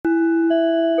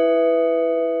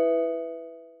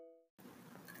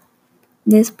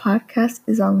This podcast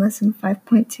is on lesson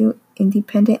 5.2,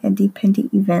 independent and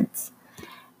dependent events.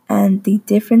 And the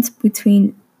difference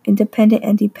between independent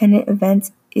and dependent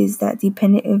events is that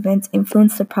dependent events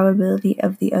influence the probability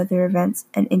of the other events,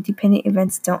 and independent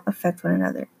events don't affect one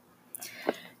another.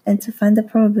 And to find the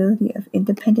probability of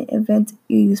independent events,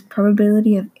 you use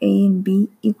probability of A and B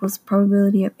equals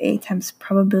probability of A times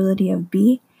probability of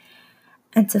B.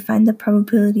 And to find the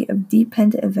probability of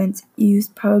dependent events, you use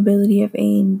probability of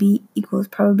A and B equals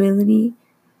probability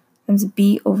times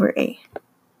B over A.